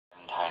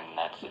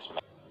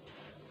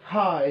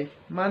Hi,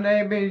 my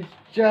name is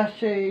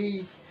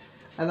Jesse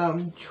and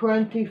I'm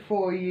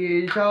 24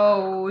 years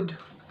old.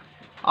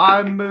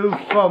 I moved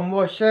from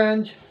I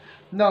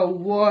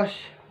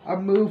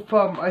moved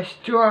from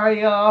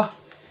Australia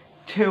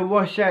to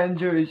Los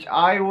Angeles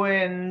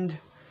Island.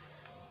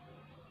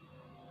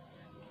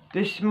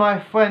 This is my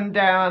friend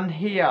down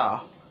here.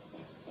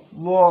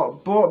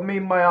 What bought me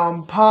my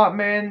own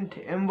apartment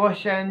in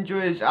Los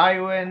Angeles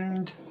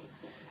Island,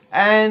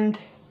 and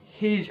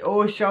he's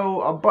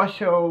also a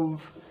boss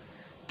of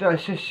the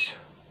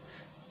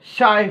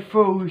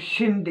Sci-Fi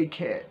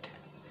Syndicate.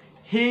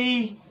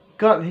 He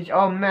got his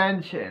own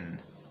mansion.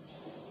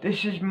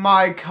 This is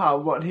my car,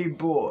 what he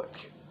bought.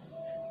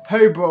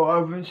 Hey bro, I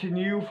haven't seen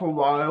you for a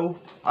while.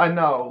 I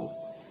know.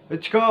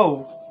 Let's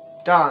go.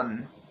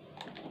 Done.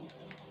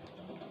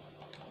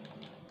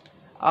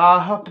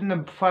 Hop in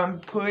the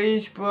front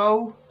please,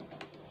 bro.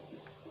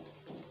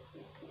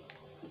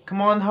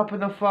 Come on, hop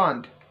in the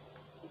front.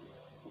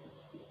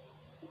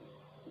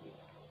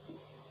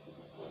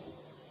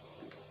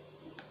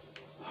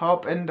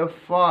 Hop in the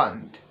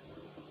front.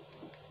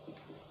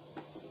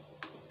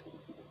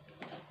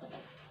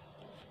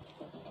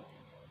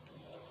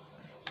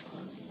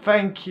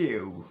 Thank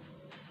you.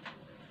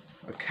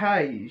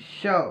 Okay,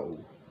 so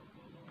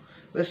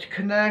let's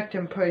connect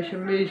and play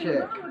some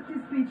music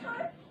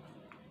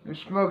and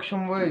smoke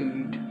some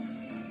weed.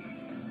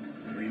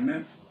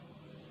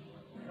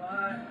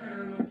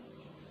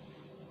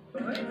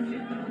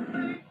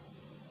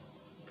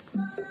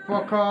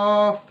 Fuck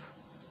off.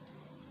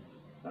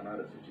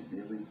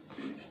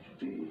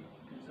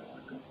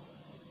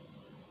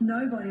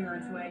 Nobody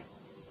likes weight.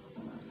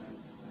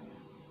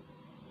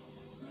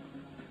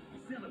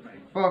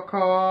 Fuck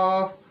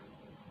off.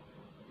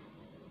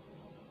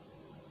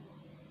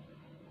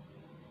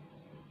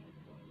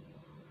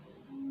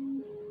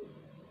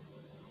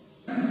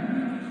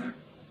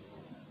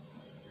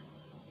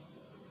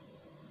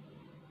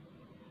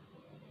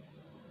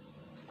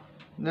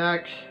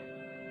 Next.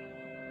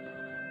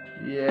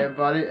 Yeah,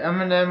 buddy,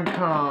 Eminem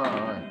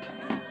can't.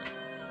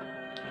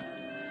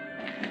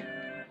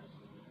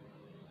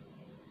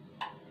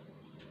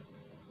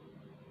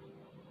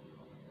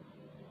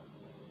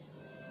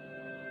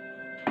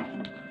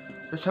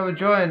 Let's have a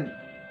joint.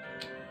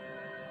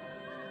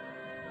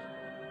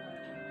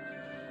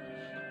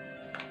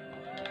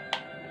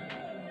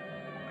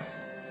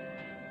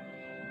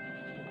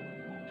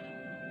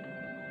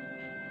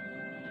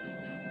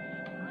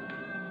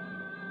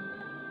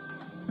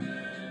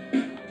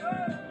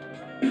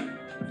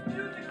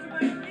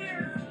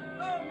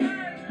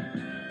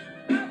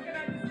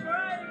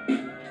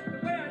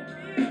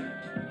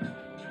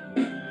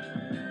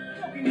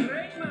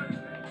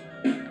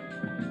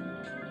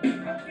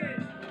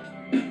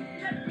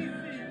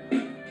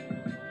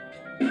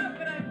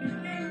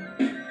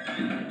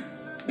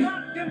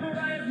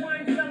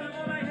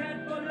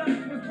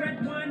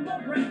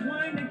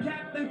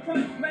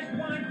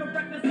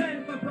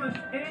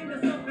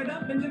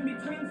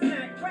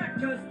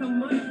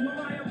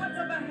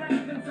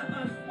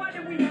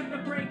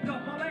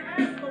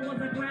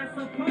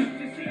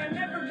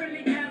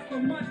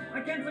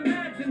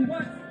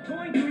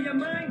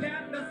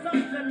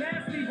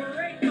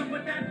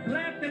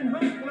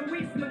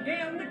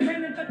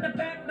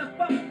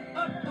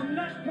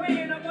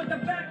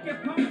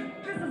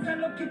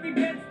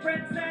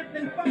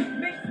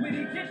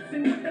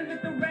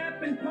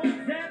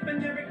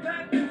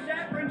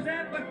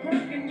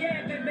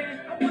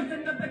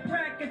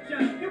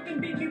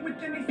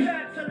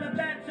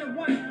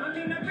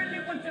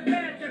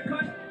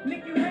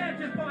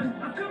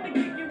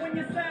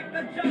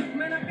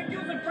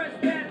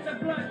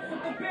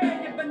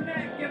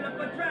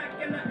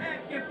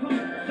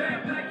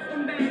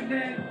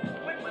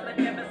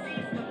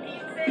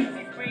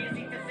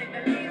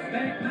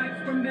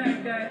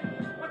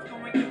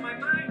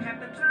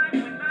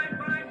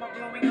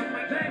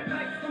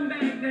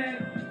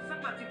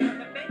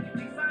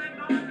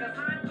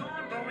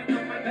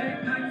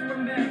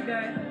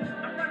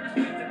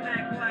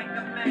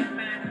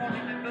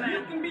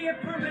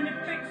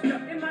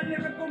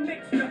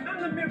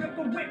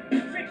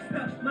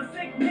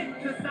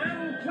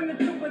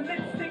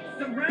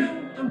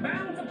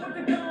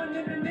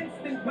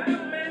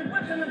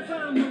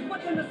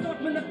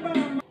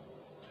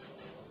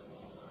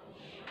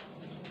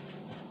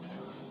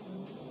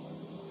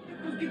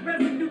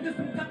 Residue just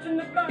from touching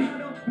the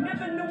bottle.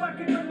 Never knew I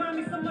could remind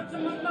me so much of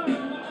my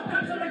mama.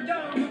 Touch her like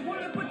dama,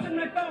 wanna put your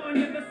knife on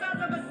you. The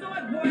size of a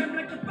sword, boy, I'm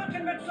like the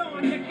fucking red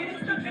son. You're getting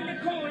stuck in the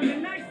corner.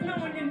 Nice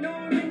knowing you know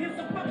me, you're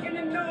so fucking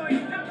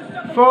annoying.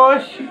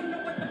 First,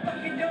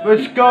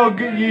 let's go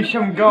get you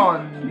some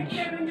guns.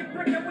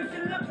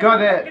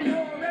 Got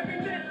it.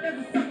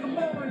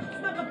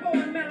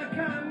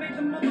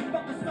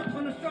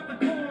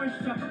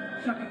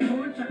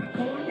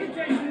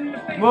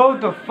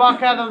 Move the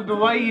fuck out of the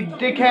way, you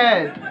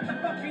dickhead.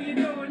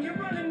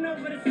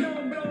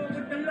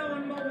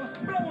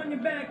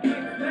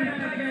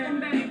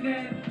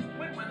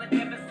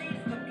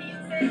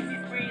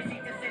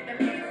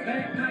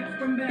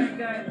 from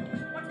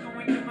Baghdad. What's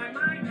going through my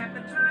mind at the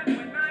time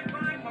when I'm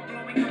blind while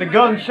blowing The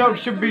gun shop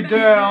should be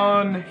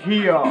down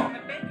here.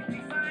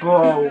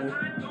 Bro.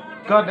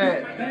 Got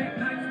it.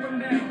 Bagpipes from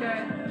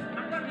Baghdad.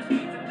 I'm on the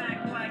streets and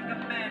act like a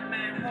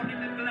madman,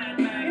 holding a glad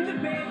man. In the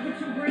bed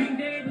with your brain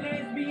dead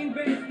lesbian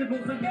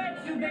vegetables. I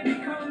bet you they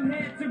become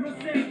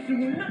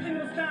heterosexual. Nothing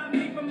will stop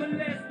me from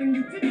molesting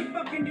you. Titty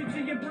fucking you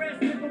to your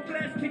breast. Nipple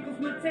flesh tickles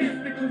my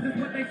testicles is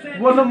what they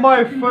said. One of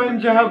my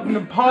friends are having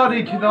a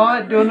party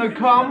tonight. Do you wanna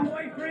come?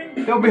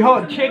 There'll be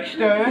hot chicks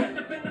there.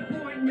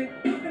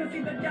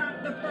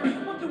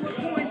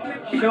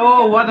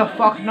 Sure, why the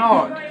fuck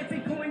not?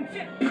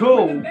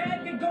 Cool.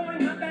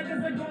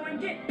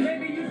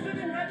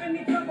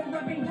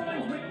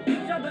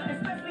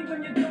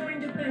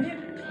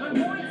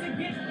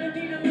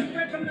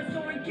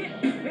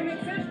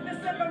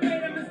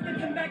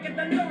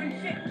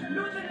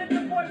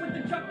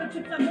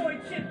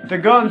 The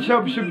gun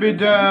shop should be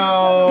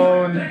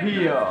down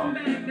here.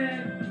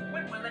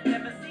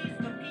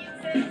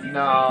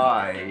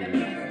 Nice.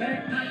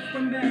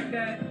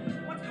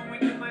 What's going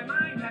through my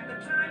mind at the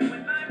time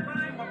when I'm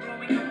blind while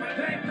blowing up my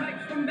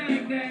bagpipes from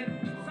Baghdad?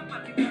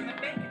 Somebody turn the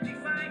vacancy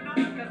sign on,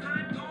 cause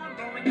I'm gone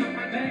blowing up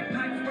my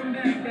bagpipes from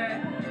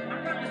Baghdad.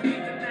 I'm on the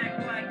streets and act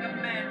like a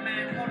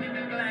madman, holding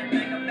a glad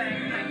bag of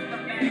bagpipes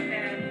from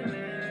Baghdad.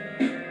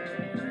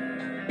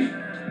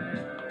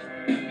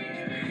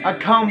 I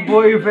can't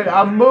believe it.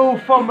 I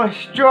moved from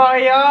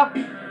Australia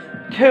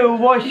to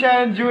Los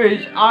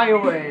Angeles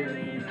Island.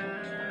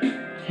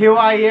 Here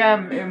I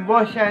am in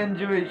Los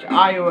Angeles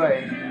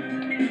Island.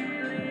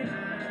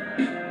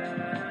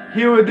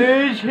 Here it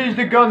is. Here's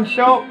the gun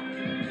shop.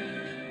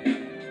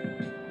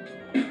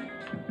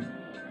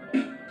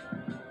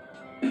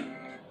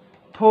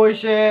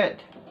 Push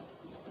it.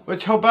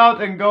 Let's hop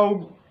out and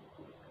go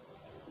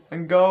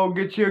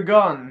get your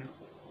gun.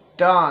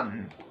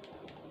 Done.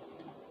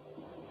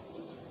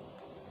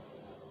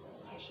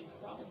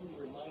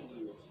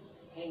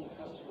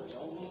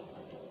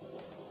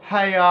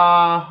 Hey,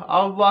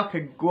 I'd like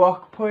a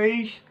Glock,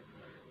 please.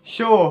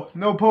 Sure,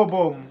 no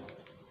problem.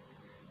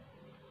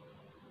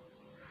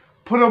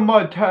 Put on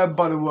my tab,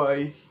 by the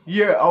way.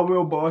 Yeah, I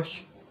will, boss.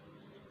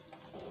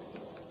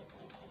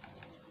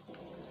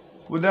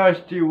 What else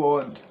do you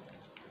want?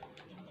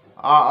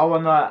 I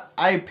want an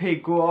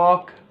AP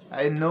Glock,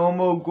 a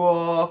normal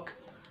Glock,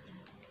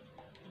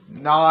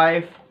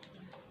 knife,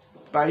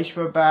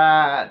 baseball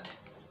bat,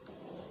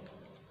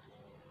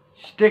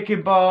 sticky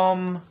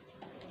bomb,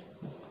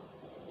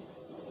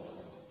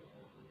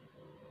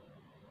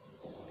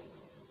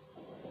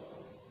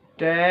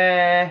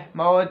 there,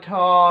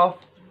 Molotov,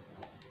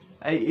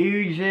 a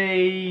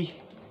Uzi,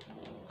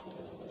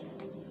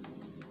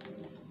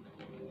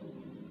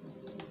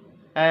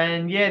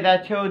 and yeah,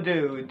 that's all,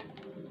 dude.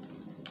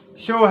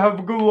 So have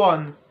a good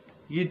one.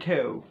 You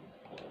too.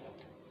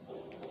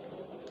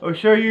 I'll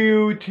show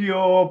you to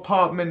your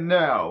apartment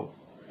now.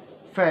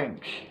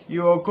 Thanks.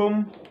 You're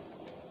welcome.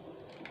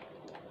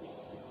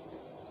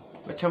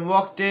 Let's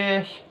unlock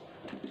this.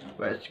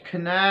 Let's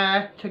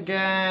connect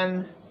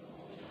again.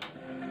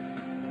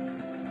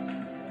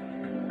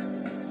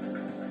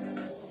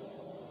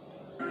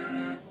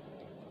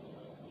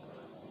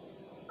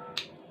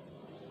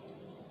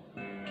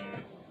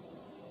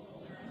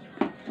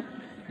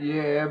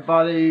 Yeah,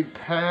 buddy,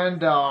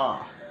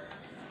 panda.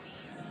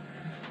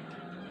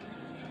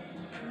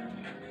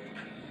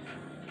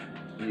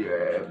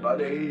 Yeah,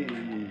 buddy.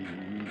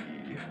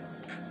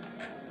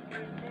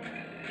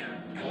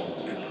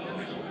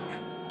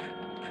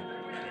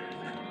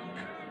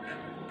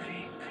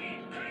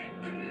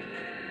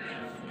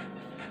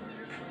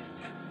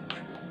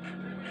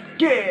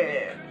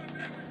 Yeah.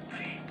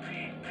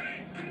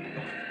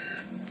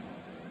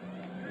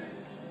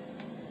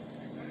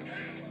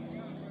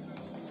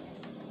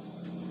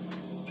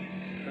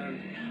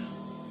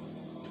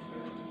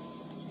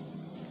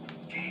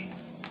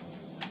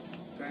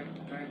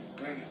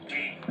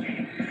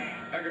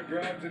 I got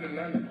broads in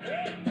Atlanta,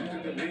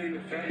 just the lean the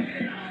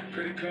family,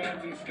 credit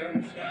cards and the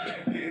scams,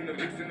 hitting the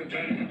licks in the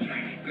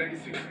van,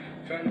 legacies,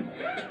 family,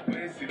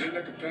 wait see look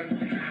like a panda,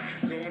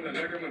 going out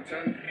like a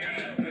Montana,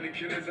 honey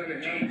killers on the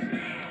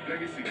helmets,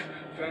 legacies,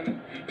 family,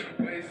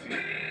 wait see,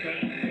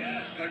 family,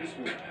 pockets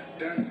full,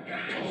 down,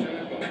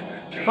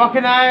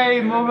 Fucking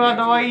A, move out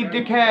the way, you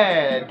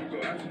dickhead. go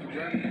out to the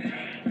granny,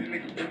 these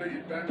niggas bullet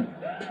your band,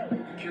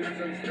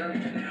 killers understand,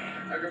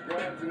 I got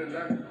broads in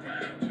Atlanta,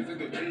 just the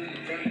lean the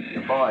family.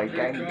 Boy,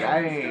 gang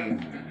gang.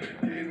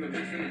 Hitting the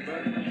licks in the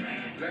van,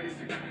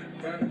 legacy,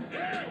 family,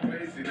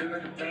 wait see look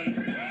like a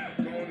panda,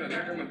 going out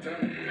like a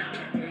Montana,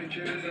 honey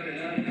killers on the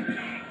helmets,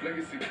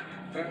 legacy,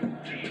 family,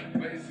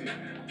 wait see,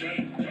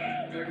 family,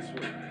 pockets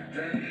full,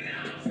 down,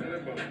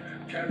 Celebrate,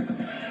 Cali,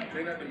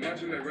 may not the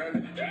macho like Randy,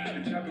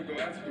 the chopper go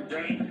out to the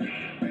ground,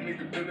 they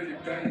nigga bullet your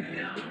family,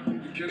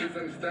 the killers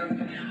understand.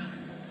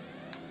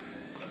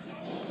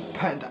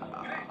 Panda,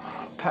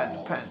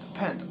 panda, panda,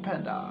 panda,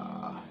 panda.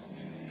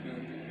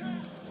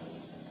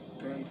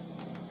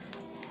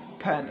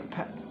 Panda,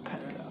 panda,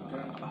 panda.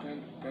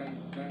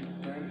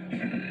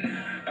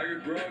 I got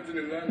broads in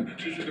Atlanta,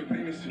 twisted up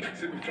lean and shit,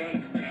 sipping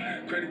fountain.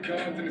 Credit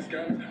cards in the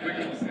scammers, wake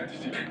up with snatch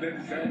shit, let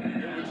it sound,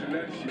 over to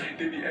ladder shit.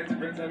 They be acting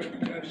rats out of the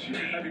clever shit.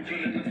 I be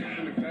pulling myself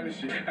in the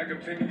finest shit. I got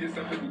plenty of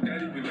stuff with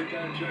daddy, but look how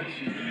I'm trying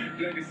shit.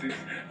 Legacies,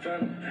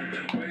 fountain,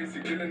 why is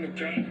he killing them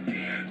counting?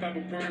 Pop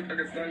a perk, I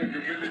got signed a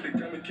gorilla, they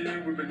come and kill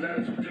you with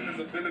bananas. Feelings,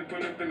 I feel it,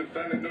 pull up in the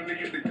fountain. No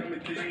niggas, they come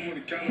and kill you on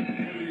the counter.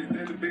 Only is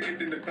dancing bigger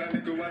than the pound.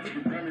 Go out to the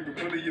Grammy, but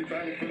pull it, you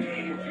find it, pull up,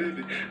 I'ma flip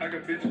it. I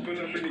got bitches pull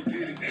up and they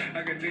get it.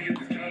 I got niggas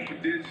that's counting for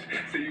digits.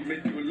 Say you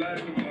make you a lot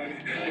of money.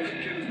 Most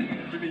killers pull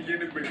up in the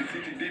integrated.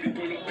 CTD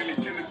pull up in the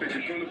killer, baby.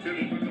 Pull up, pull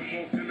up,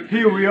 on Philip.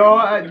 Here we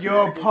are at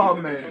your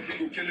apartment.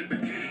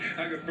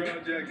 I got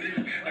broad jack,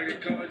 I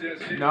got car jack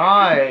shit.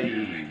 Nice.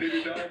 Did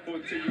it all for a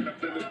ticket, I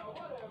feel it.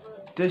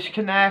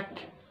 Disconnect.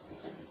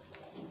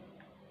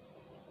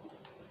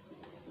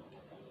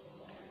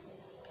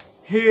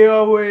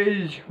 Here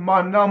is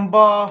my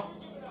number.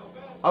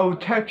 I'll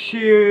text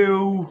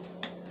you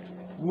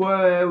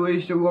where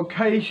is the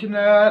location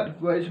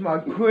at, where's my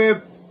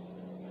crib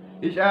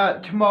is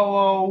at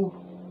tomorrow.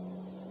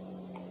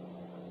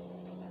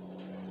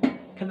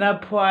 Can I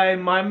play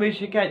my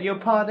music at your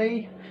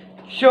party?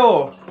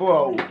 Sure,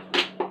 bro.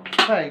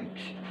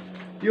 Thanks.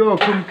 You're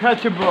welcome,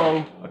 catch ya,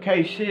 bro.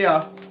 Okay, see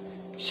ya.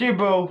 See ya,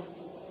 bro.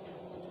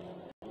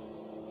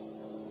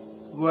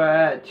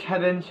 Let's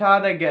head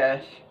inside, I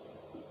guess.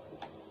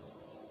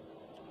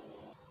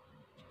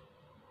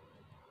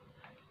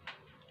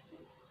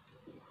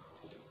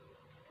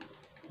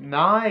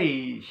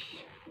 Nice.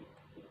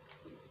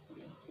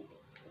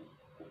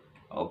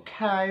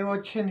 Okay,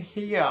 what's in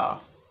here?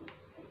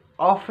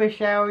 Office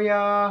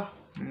area.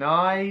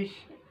 Nice.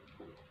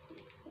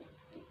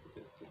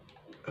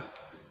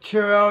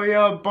 Chill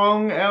area,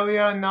 bong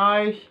area,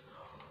 nice.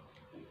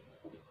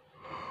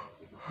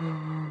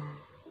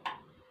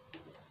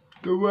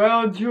 The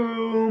lounge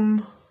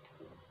room.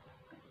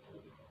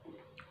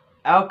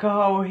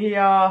 Alcohol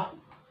here.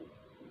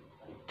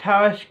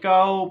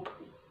 Telescope.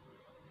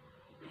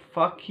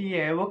 Fuck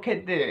yeah, look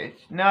at this.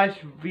 Nice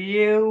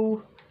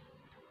view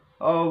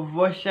of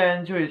Los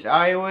Angeles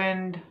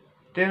Island.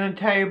 Dinner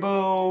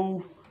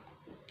table.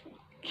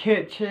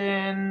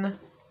 Kitchen.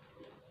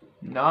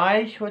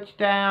 Nice, what's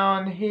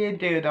down here,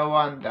 dude, I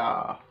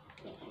wonder?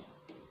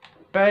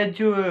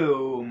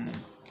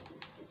 Bedroom.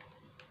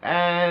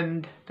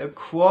 And the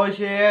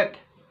closet.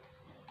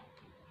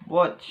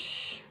 What's...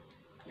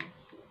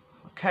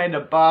 okay,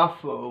 the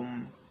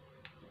bathroom.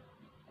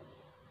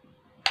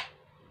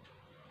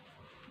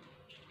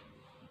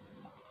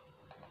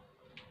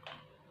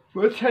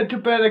 Let's head to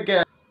bed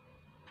again.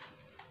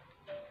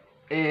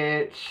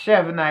 It's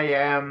 7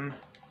 AM.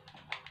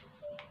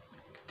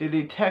 Did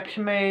he text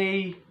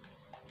me?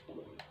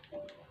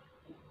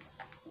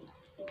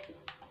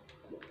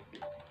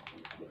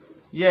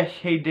 Yes,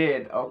 he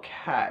did.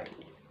 Okay.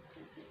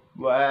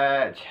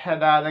 Let's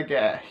head out, I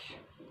guess.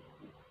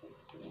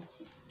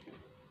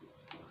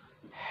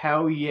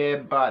 Hell yeah,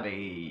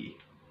 buddy.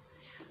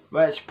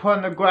 Let's put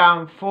on the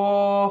ground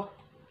floor.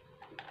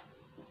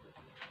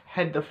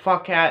 Head the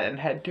fuck out and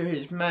head to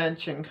his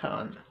mansion,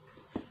 cunt.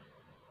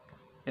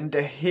 In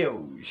the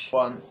hills.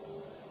 One,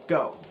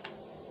 go.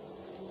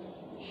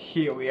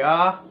 Here we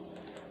are.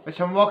 Let's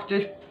unlock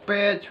this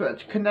bitch.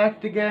 Let's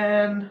connect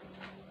again.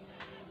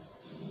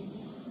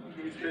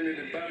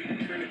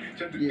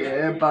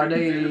 Yeah,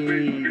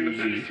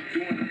 buddy.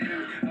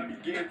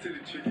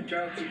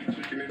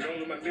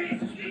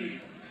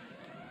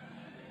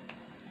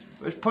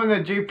 Let's put in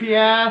the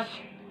GPS.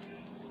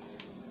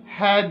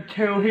 Head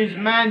to his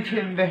mansion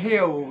in the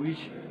hills.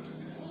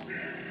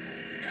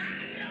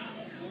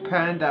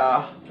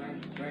 Panda.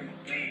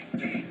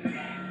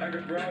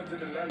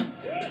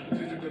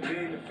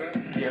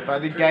 Yeah,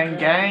 buddy,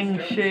 gang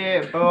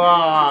shit,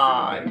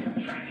 boy.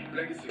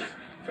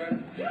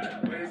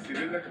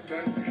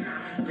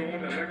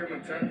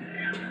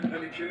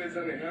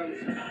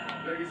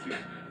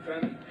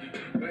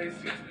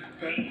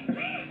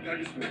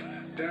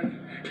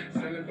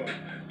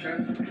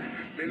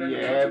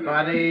 Yeah,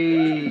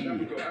 buddy.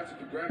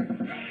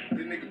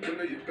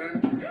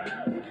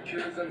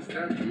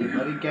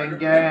 Yeah, buddy,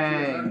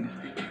 gang.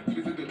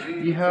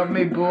 You heard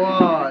me,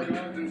 boy.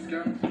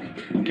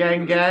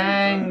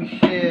 Gang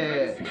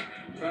shit.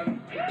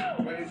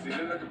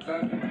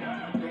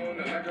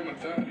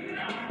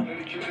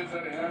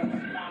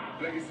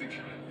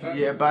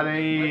 Yeah,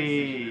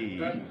 buddy.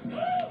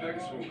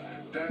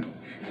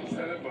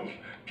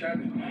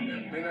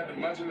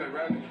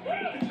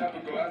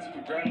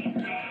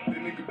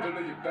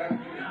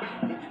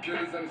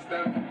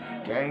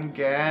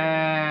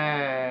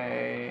 Gang.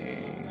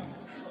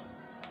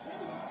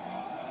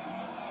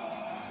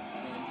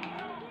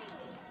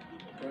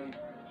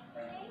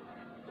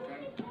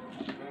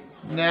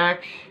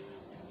 Next.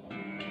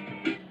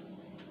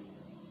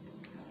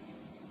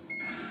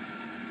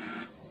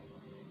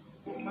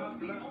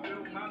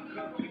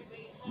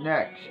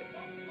 Next.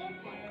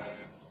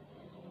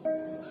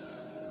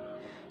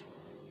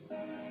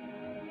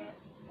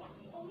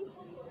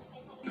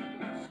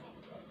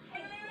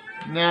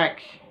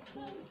 Next.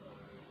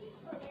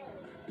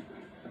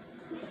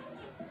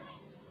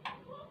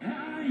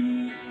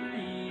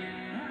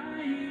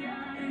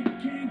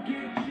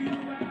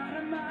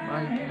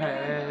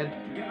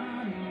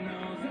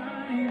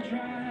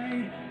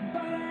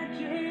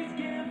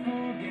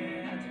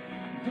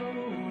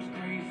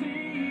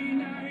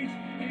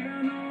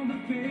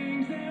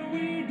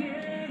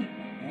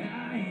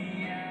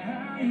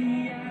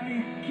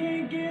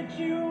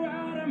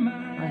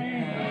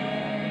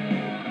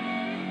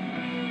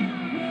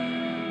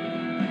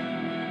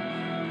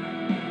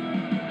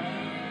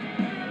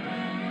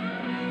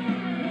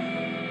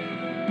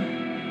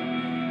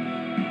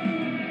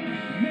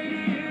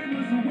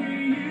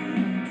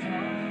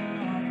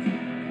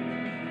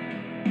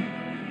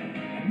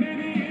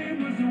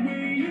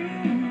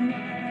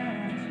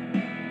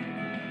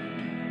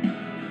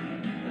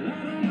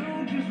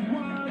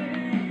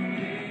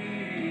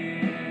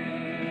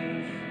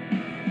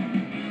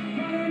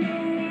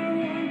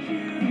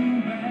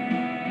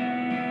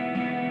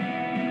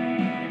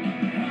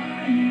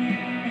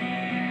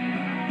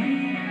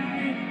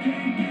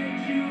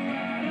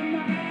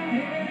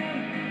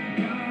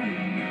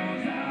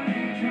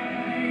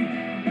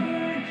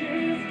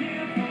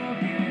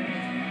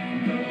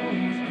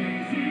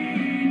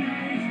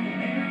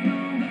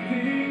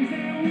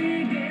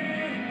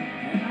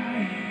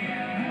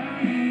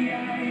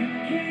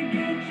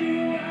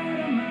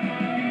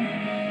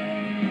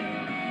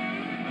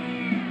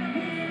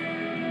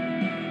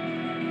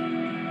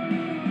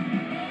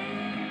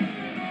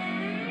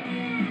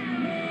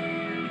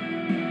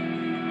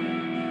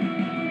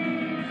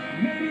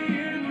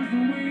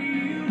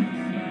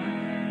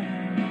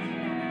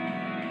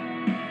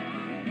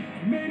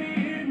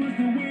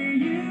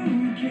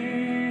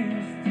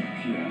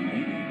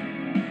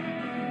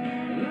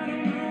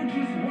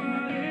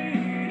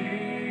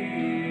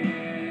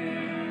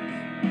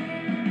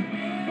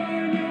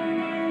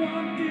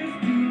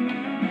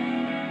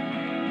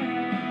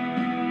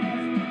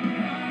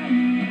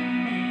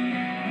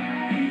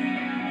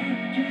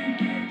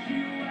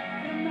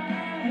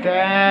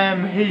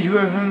 He's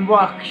with him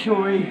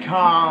Luxury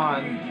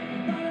Khan.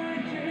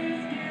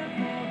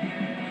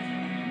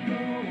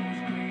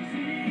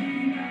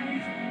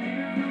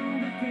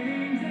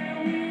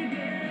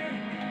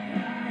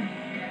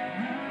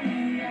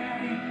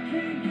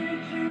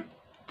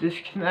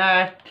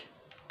 Disconnect.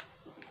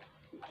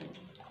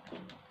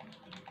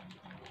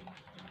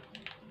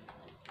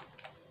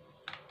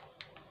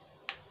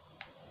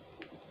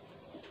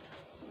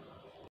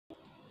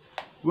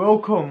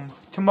 Welcome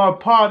to my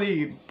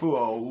party,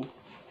 bro.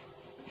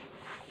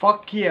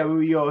 Fuck yeah,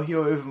 you're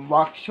here with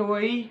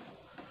luxury.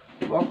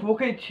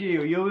 Look at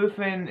you, you're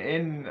living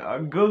in a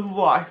good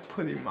life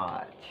pretty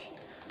much.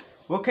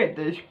 Look at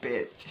this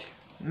bitch.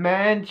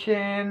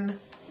 Mansion.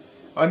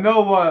 I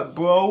know what,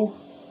 bro.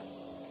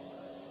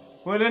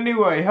 But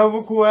anyway, have a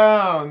look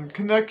around.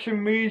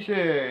 Connection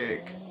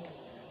music.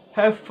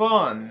 Have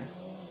fun.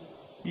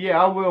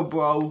 Yeah, I will,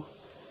 bro.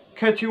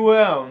 Catch you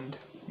around.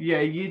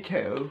 Yeah, you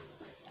too.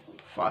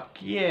 Fuck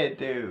yeah,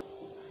 dude.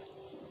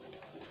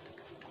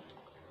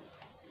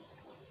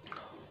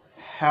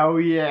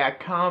 Hell yeah, I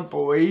can't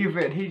believe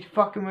it. He's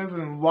fucking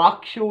moving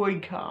Luxury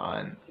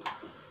Khan.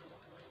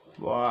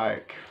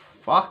 Like,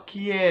 fuck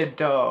yeah,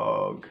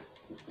 dog.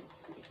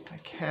 I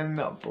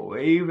cannot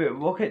believe it.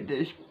 Look at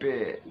this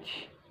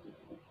bitch.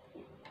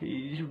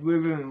 He's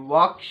living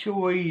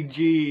Luxury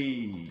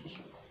G.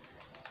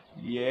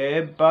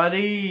 Yeah,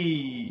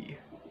 buddy.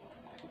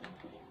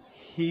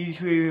 He's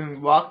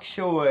living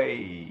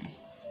Luxury.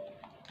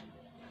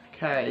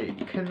 Okay,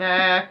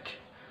 connect.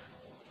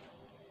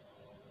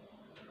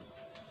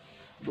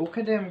 Look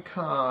at him,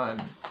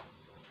 Khan.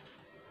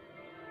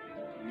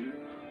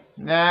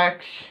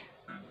 Next.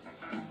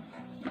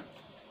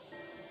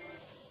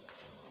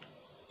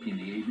 In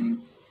the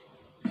evening.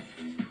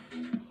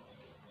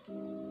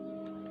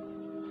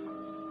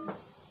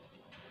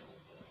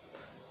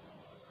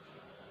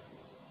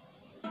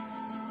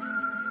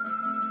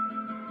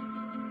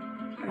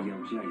 Hey, yo,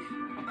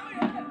 Jason.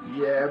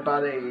 Yeah,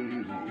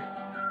 buddy.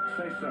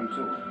 Say something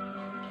to him.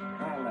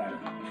 Holla at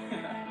him.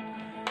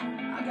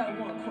 I got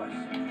one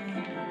question.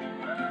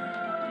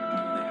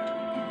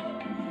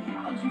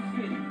 How'd you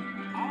fit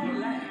all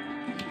that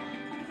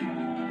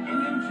in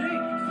them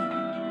jeans?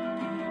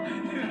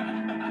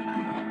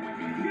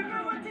 You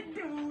know what to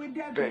do with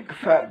that Big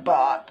fat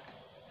bot.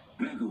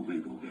 wiggle,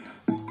 wiggle, wiggle.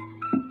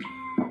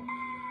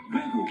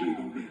 Wiggle,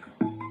 wiggle, wiggle.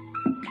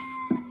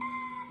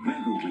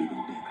 Wiggle,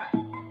 wiggle,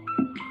 wiggle.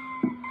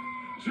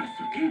 Just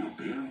a little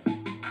bit.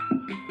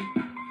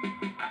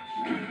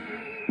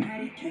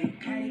 Patty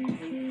cake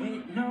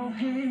with no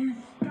hands.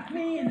 Got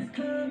me in this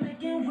club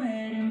making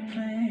wedding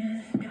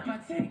plans. If I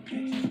take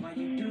pictures while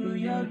you do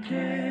your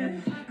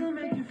dance, I can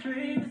make you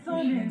famous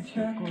on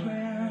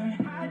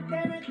Instagram. Hot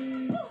damn it, woo.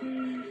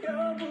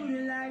 Your booty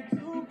like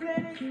two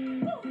planets.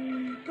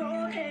 Woo. Go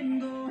ahead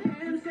and go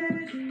ham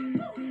sandwich. Woo.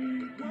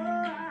 Whoa,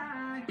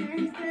 I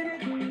can't stand it.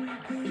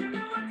 'Cause you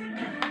know what to do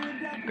with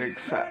that Big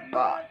fat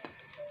bot.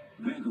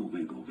 wiggle,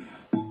 wiggle, wiggle.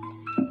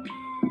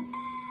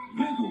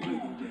 Wiggle,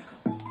 wiggle, wiggle.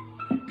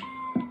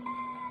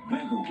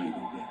 Wiggle,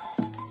 wiggle, wiggle.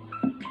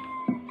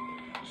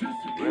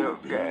 Just a Real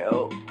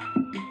girl.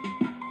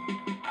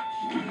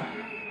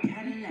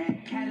 Cadillac,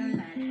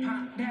 Cadillac,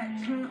 pop that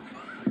trunk.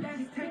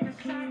 Let's take a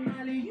shot,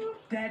 alley, you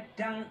that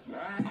don't.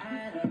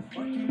 Tired of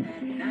working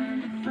at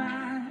 9 to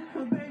 5.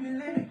 Oh, baby,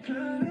 let it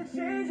come and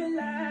change your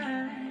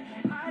life.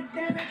 Hot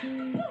damn it,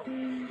 woo.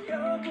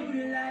 Your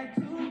booty like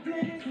two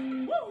planets.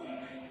 Woo.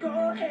 Go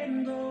ahead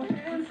and go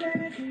ham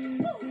sandwich.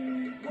 Woo.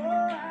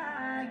 Whoa,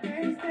 I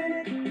can't stand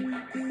it.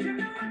 'Cause you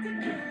know what to do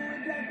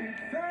with that big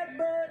fat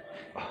butt.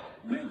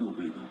 Wiggle,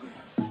 wiggle, wiggle.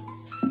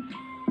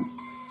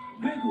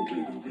 Wiggle,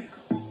 wiggle,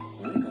 wiggle.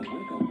 Wiggle,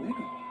 wiggle,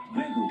 wiggle.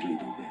 Wiggle,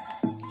 wiggle, wiggle.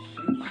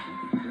 Shake it,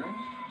 shake it, girl.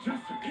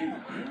 Just a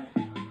little, girl.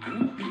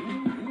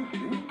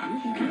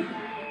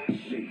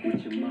 Shake what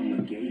your mama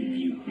gave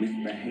you.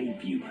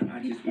 Misbehave you. I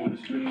just wanna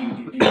strip you.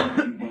 Get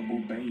you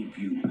bubble babe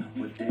you.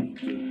 What they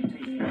do.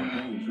 Taste my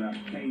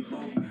raindrops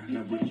cable.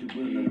 Now what you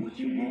will and what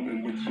you want and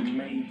what you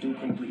may do.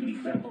 Completely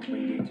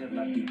separated till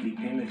I deeply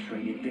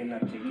penetrated. Then I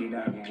take it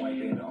out and wipe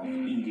it off.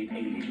 Eat it,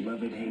 ate it,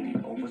 love it, hate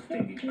it.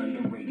 Overstated,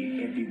 underrated.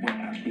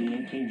 Everywhere I've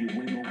been. Can you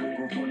wiggle,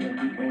 wiggle for the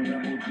beat on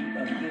double G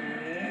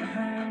again?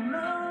 Come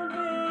on,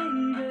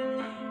 baby.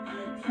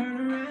 Turn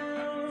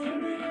around.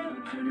 Turn around,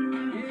 turn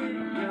around. Yeah,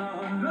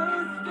 you're a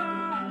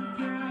star,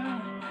 girl.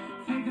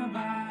 Take a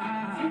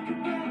bite. Take a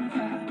bite.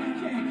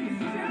 Yeah, it's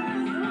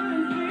just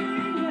one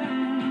thing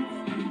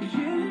that's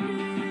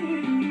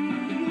killing me.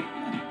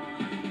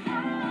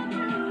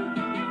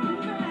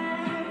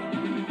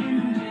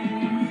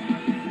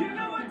 You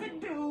know what to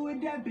do with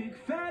that big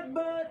fat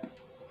butt.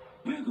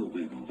 Wiggle,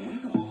 wiggle,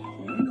 wiggle,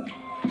 wiggle,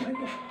 wiggle, wiggle,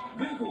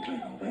 wiggle,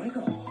 wiggle,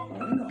 wiggle,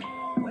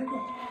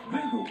 wiggle,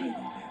 wiggle,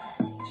 wiggle.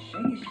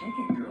 Shake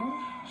it, girl.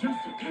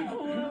 Just a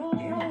little,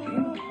 wiggle,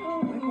 wiggle,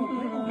 wiggle,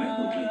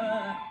 wiggle.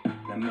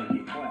 Now make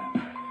it clap.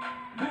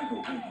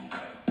 Wiggle, wiggle,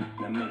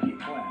 now make it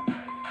clap.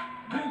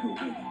 Wiggle,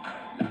 wiggle,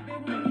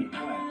 make it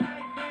clap.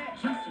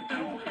 Just a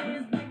little,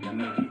 now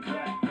make it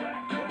clap, clap,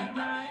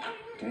 clap.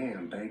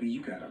 Damn, baby,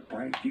 you got a brain.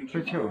 bright future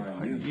put it for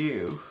on you.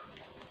 you.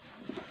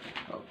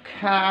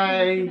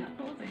 Okay.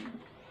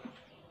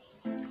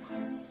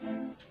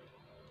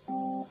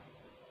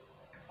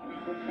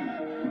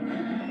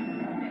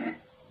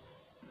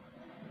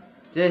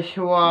 This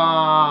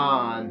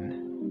one.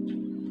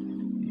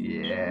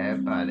 Yeah,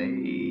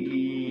 buddy.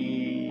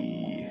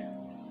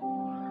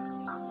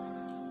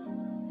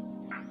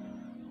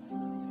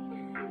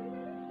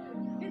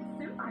 It's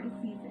senpai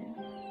season.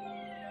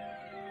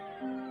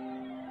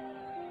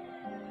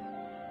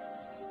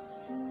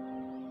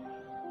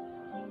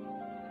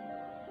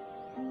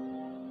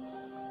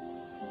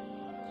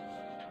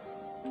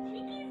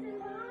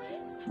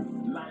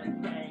 Lolly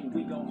gang,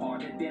 we go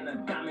harder than a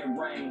diamond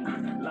ring.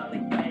 Lolly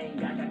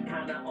gang, I got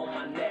kinda on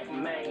my neck,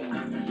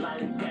 man.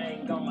 Lolly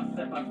gang, on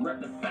myself, I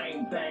rep the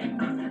same thing.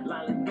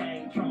 Lolly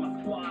gang, try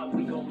my squad,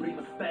 we gon' leave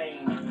a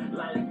stain.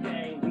 Lolly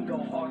gang, we go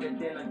harder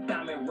than a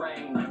diamond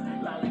ring.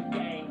 Lolly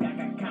gang, I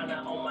got kinda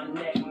on my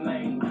neck,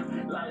 man.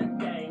 Lolly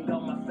gang,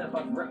 on myself,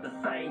 I rep the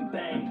same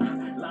thing.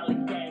 Lolly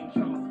gang,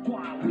 try my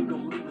squad, we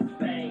gon' leave a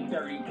stain.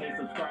 30K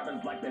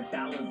subscribers like the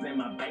dollars in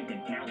my bank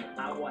account.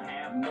 I will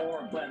have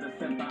more, but the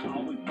senpai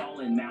always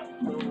falling out.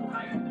 Little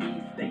hype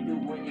beats, they do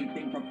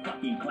anything for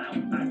fucking clout.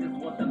 I just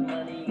want the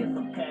money and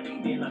some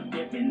petty, then I'm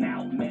dipping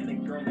out. Met a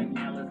girl named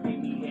Alice, gave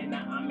me here,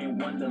 now I'm in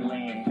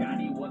Wonderland.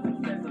 Johnny was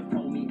obsessive,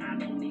 told me I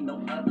don't need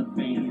no other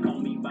fans.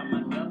 Called me by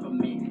my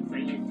government,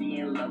 saying she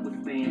in love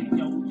with Stan.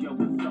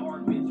 JoJo Bizarre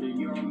Adventure,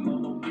 your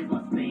motto is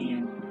my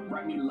stand.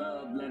 Write me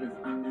love letters,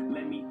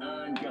 let me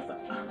undress her.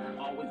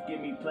 Always give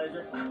me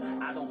pleasure,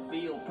 I don't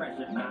feel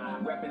pressure.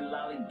 Reppin'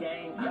 Lolly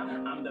gang,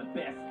 I'm the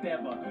best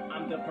ever.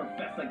 I'm the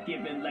professor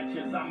giving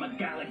lectures, I'm a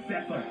guy like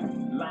Zephyr.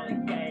 Lolly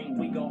gang,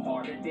 we go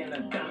harder than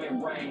a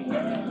diamond ring.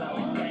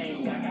 Lolly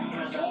gang, I got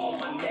kinda on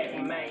my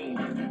neck,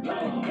 man.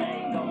 Lolly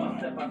gang, on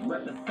myself, I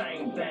rep the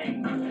same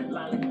thing.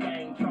 Lolly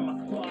gang, try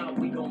my squad,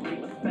 we gon'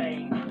 leave a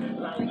stain.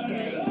 Lolly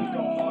gang, we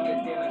go harder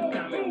than a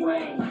diamond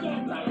ring.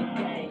 Lolly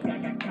gang, I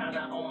got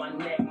kinda on my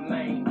neck,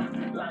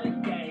 man. Lolly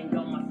gang,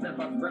 on myself,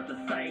 I rep the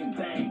same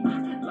thing.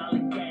 Lolly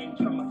gang,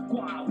 try my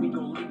squad, we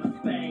gon' leave a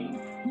stain.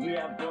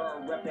 Yeah,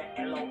 bro, rep the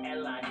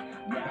LOLI.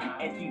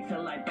 Yeah, and she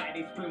till I die,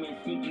 they screaming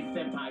Shiki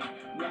Senpai.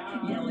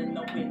 Yeah, yelling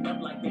open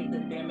up like they the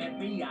damn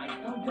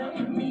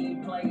FBI. Me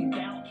played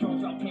out,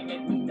 trolls, y'all can't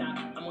make me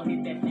die. I'ma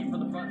hit that shit from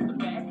the front to the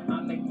back.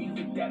 I make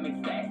music that makes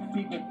stacks.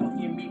 People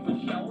booking me for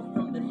shows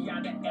from the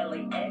shot to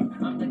LAX.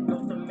 I'm the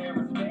ghost of man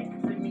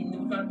respect. Send me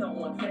news, I don't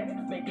want text.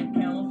 Make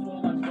accounts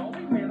full of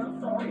trophies, man,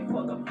 I'm sorry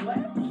for the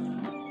flex.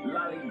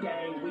 Lolly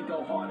gang, we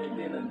go harder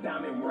than a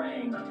diamond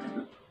ring.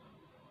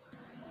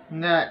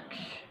 Next.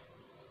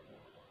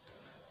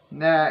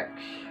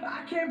 Next.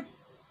 I can't.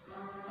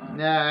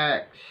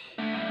 Next.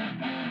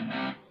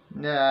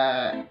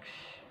 Next.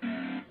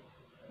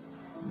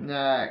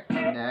 Next.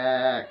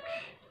 Next.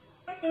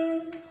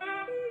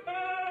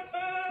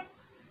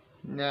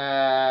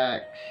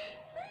 Next.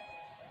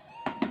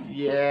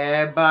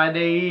 Yeah,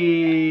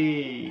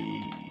 buddy.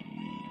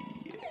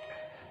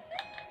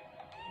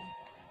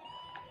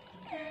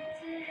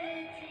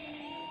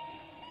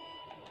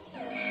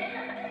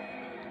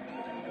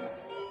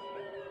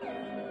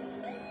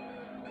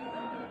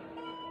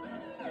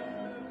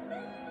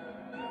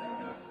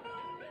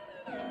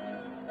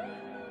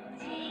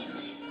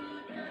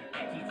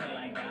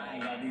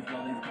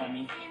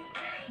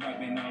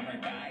 Rubbing on her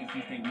thighs, she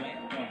stay wet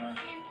for her.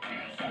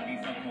 Shorty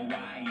so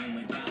kawaii and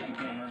would die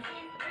for her.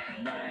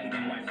 Ride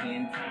and watch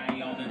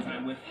hentai all the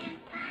time with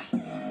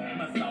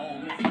my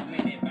soul is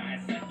tormented by a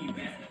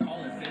succubus. Call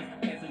her sis,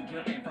 pencil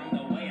dripping from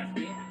the way I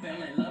spit.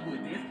 Fell in love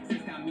with this,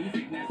 sis got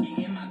music, now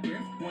she in my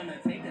grips. Wanna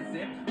take a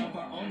sip of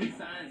her only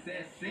sign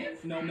says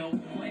six. No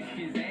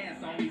questions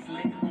asked, always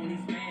lit. Only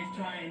smash,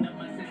 trying up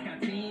my sis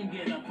got team.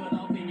 Get a foot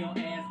off in your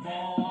ass,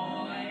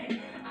 boy.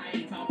 I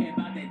ain't talking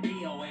about that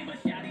DOA, but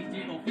shawty's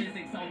jiggle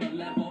physics on the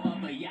level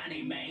of a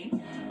yachty, man.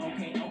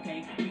 Okay,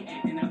 we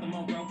acting out the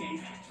more broke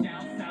ace.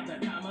 Shouts out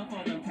the timer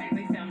for them tags,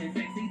 they sounding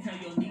sexy. Tell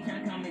your leech,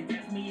 I come and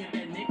test me if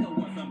that nigga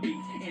wants some beef.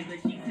 Is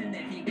the sheets in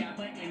that you got,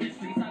 but in the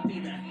streets I be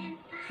the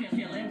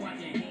chillin',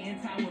 watching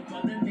hentai with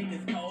other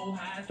niggas cold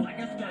highs like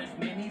a skirt's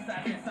mini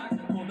size and socks.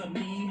 Pull them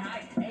knee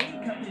high.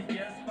 A cup is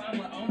just fine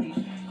with only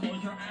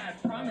close your eyes.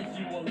 Promise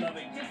you will love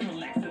it. Just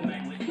relax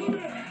tonight with me. If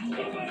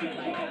you feel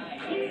like I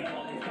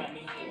always call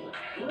me.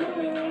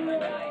 Rubbing on her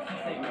thighs, she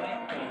stay wet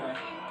for her.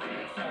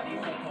 Shorty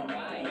so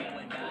kawaii and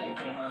would die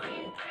for her.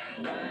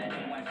 Ride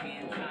and watch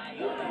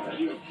hentai all the time. If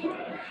you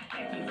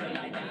feel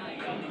like I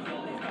always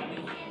call me.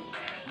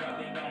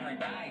 Rubbing on her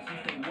thighs, she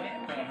stay wet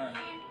for her.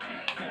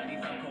 Shorty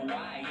so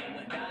kawaii and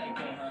would die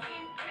for her.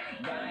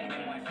 Ride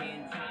and watch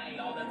hentai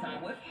all the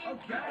time with.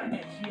 Okay.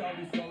 And she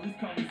always call me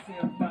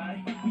senpai.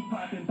 We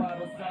popping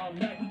bottles all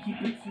night, we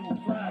keep it too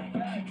fly.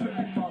 She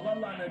tripping, fall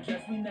all on her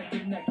dress, we neck to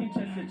neck and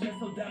chest to chest.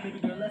 So down, baby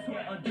girl, let's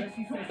get undressed.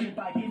 She says,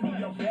 senpai, give me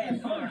your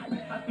best.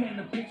 I paint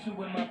a picture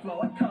with my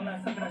flow, I call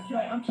that something I show.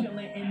 I'm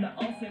chilling in the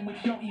onsen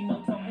with your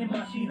emoto and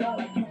my shiro.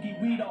 Like Yuki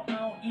Rito, I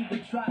don't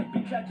even try,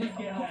 bitch, I just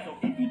get home. So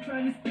if you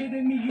trying to spit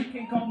in me, you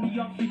can call me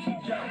Young Ichi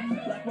Joe.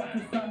 Like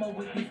Wakusama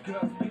with these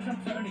girls, bitch,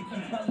 I'm turning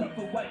keys. My love for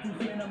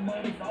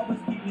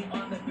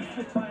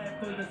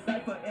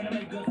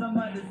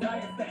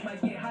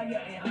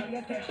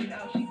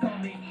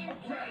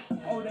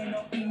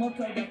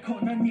play that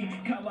Konami,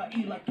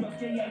 kawaii like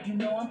Yosuke, yeah, you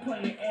know I'm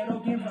playing Edo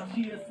games while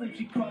she asleep.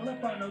 She crawl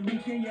up on her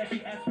mission, yeah,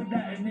 she asked for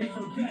that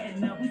initial G,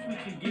 and now we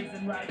switching gears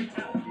and riding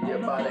out. Yeah,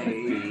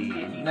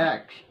 buddy.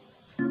 Next.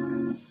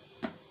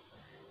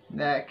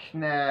 Next.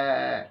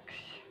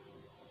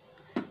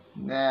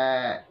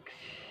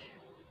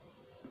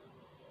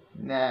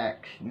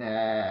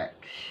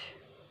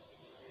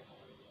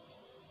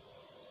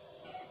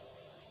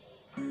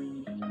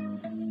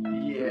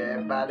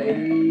 Yeah,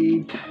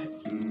 buddy.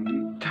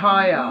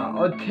 Tire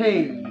or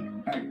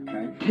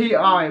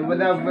T-I,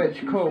 whatever it's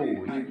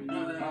called.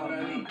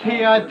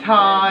 Tia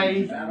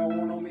tie.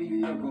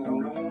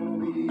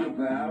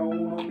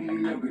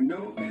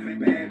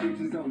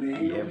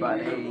 Yeah,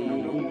 buddy.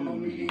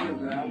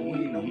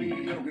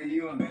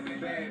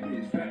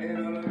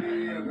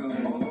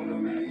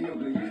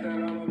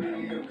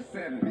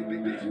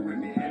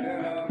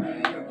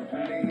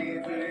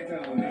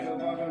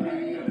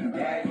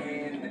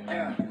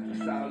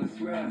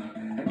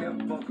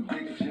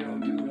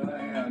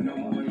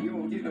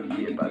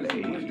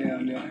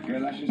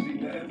 Girl, I should see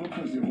nothing but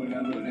pussy when I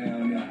look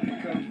down there.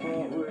 Come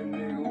forward,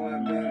 nigga,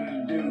 what better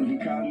to do? He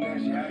callin' that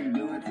shit, how you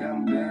do it? Tell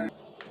him better.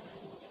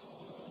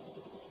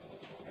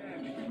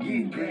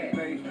 Get that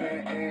fake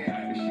fat ass,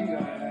 and she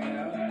don't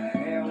have.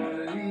 Hey, I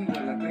wanna leave,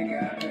 well, I think I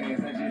pass. I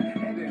just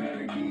had to have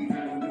the keys to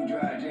a new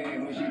dry jam.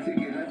 When she took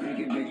it, I took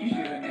it back. You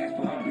should've asked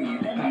for a being.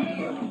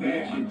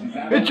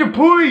 It's your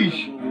police!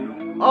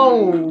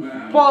 Oh,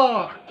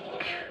 fuck!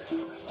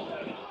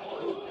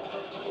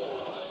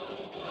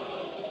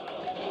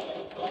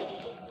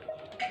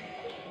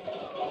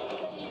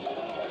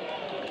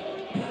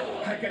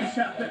 I got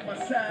chopped at my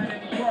side in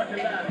the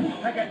parking lot.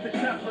 I got the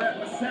chopper at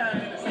my side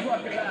in the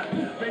parking lot.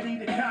 Ready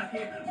to cock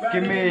it.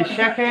 Give me a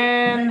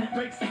second.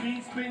 Break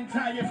speed, spin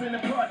tires in the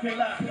parking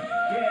lot.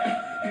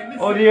 Yeah. And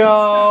this Audio.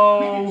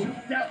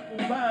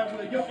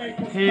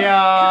 Here.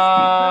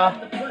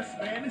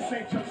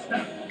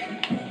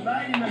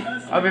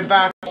 I'll be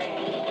back. I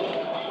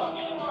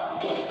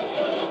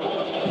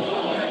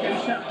got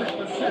chopped at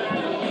my side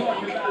in the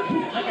parking lot.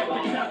 I got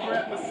the chopper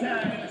at my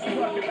side in the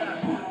parking lot.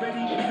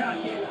 Ready to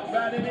cock it.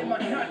 Riding in my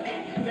cockpit.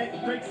 Neck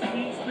break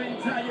speed, spin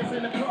tires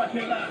in the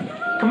parking lot.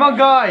 Come on,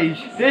 guys.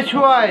 This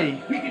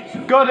way.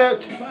 Got it.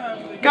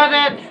 Got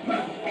it.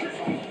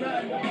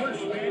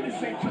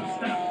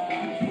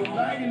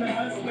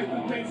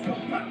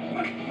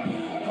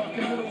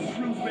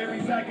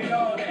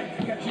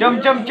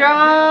 Jump, jump,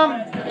 jump.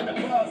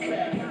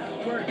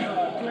 Work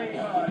hard, play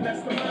hard.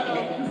 That's the motto.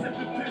 You set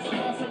the piss on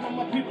some of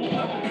my people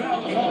up the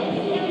dollar.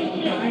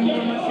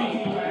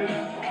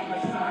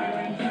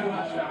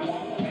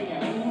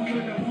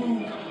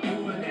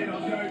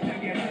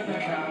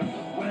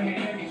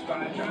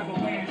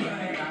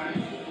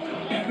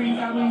 Every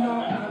time we go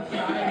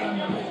outside, I'm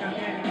the rich, I'm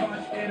getting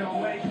busted or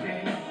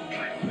wasted.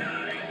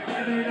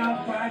 Living up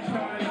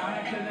 5-star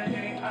life till the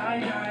day I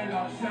die.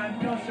 Los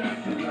Santos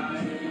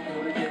certified.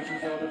 Before the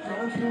gangsters all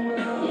across the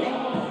world.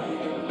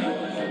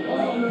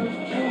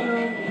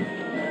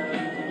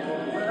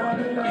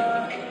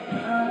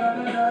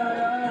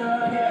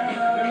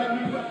 Let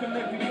me welcome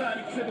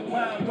everybody to the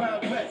Wild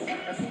Wild West.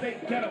 A state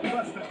ghetto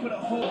buster put a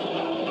hole.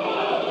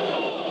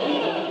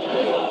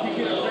 You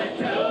get a red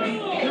dot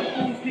beat. Them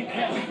fools get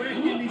cash spread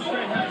in these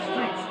red hot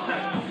streets.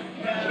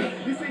 Now,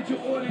 this ain't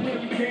your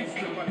ordinary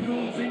gangster. My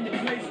goons in your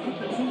place, put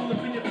the tool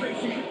up in your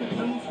face and get the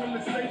dudes from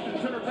the safe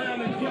and turn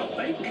around and kill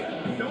fake.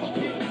 Don't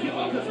get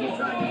killed cause we're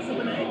tired of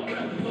an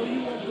anchor. So you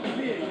won't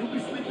compare. You'll be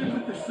sleeping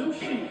with the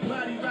sushi.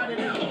 Body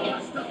riding out,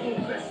 washed up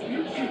on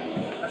Vespucci.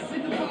 I see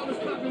the ballers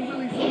popping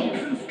willies on your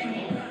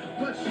two-speed.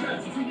 Butt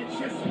shots to your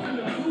chest from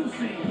the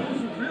Uzi.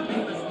 Those are real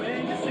bullets,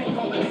 man. This ain't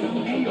called a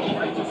duty or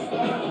righteous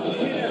slaughter.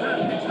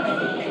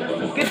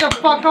 Get the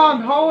fuck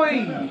on, Hoey!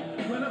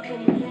 Run up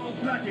on the wrong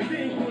block and they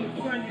ain't gonna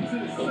find you to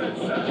the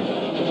sunshine.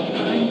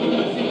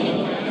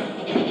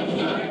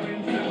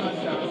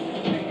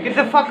 Get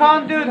the fuck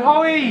on, dude,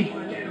 Hoey!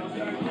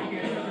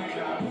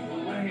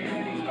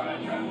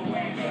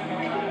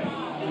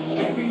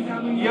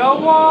 Yo,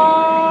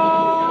 whoa!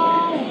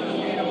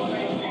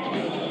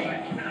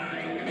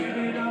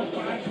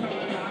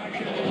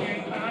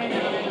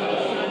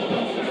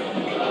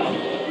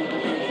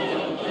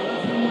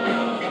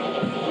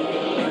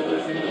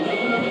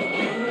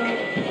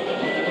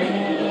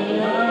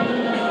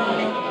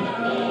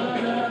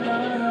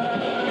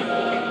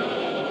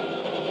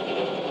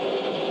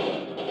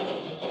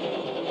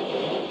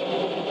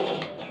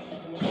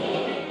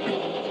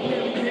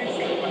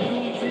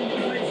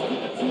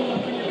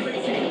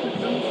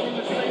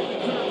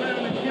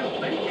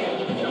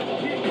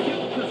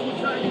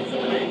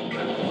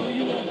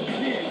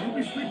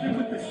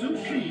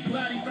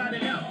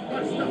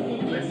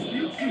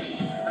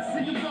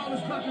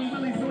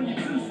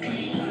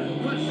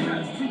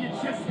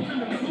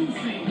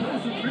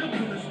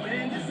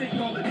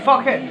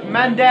 Fuck it,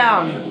 man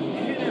down.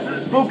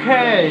 Who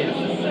cares?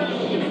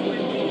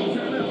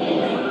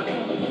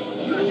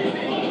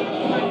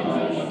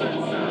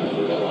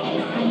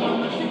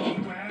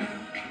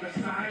 The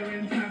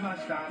sirens never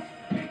stop.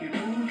 Making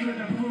moves with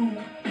a crew,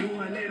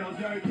 doing little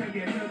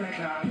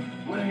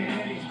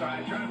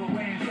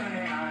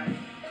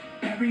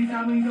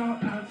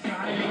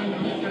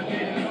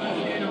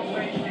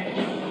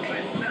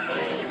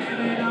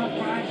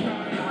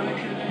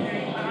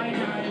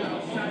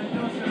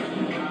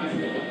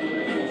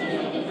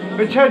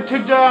Let's head to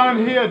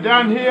down here.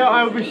 Down here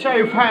I have a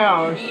safe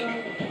house.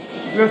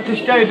 We have to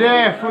stay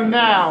there for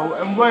now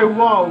and wait.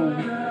 Whoa.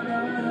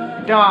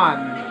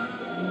 Done.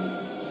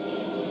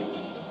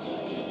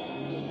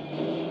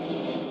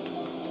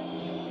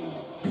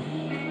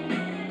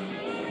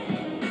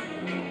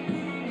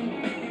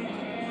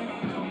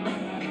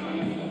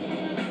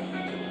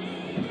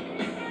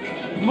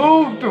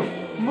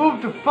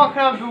 Move the fuck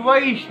out of the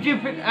way, you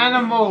stupid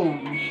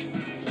animals.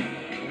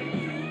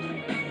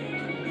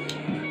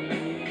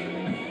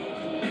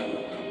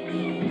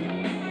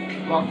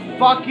 Well,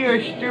 fuck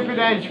you, stupid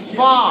as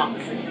fuck.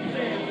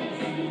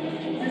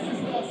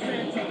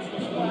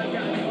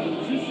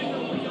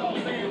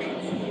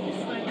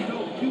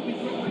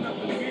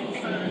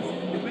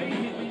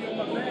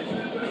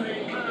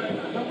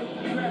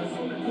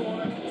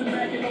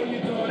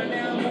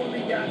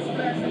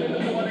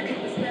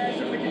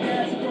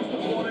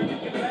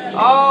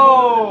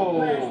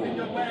 Oh,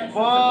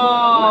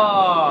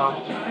 fuck.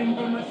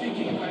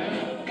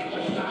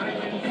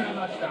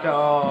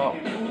 Stop.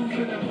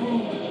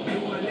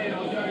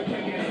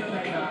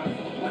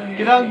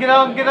 Get on, get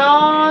on, get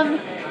on.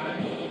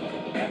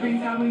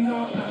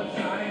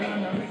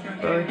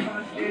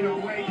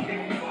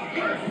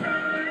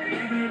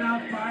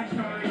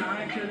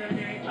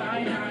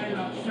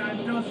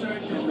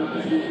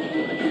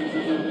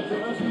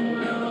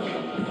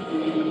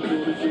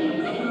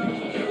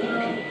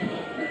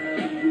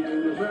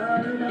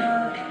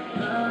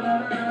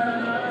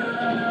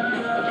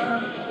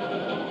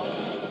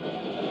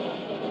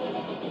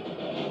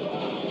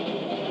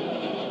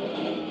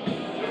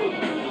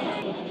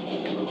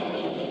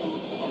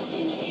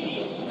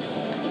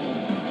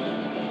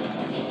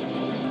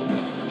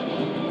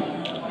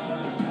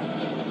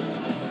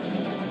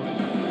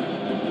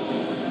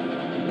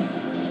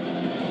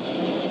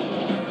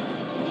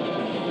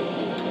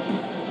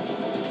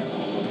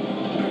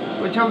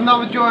 Let's have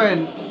another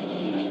joint.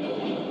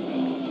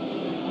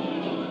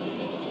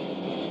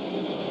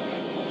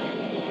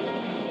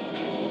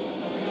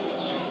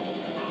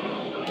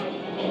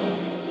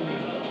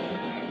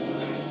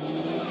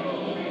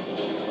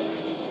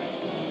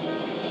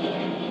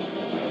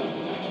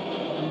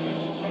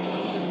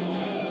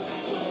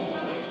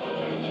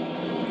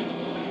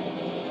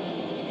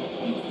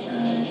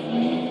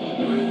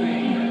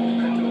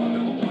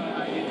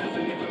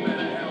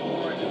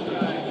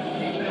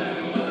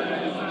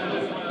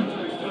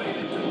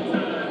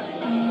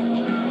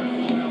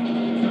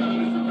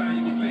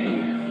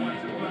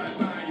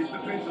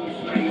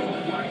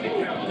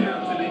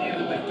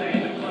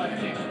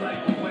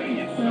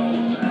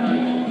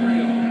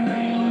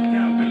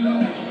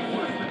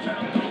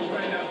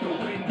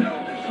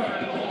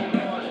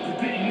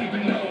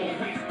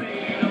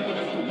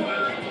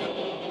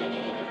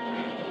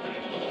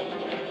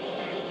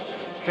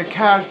 The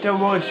character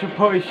was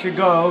supposed to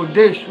go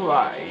this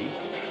way,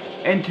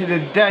 into the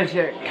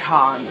desert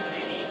camp.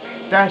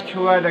 That's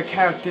where the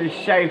character's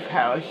safe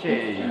house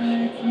is.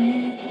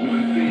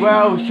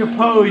 Well,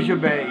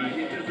 supposedly.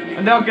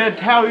 I'm not gonna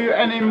tell you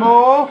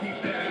anymore.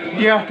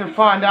 You have to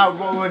find out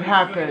what would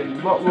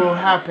happen, what will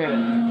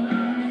happen.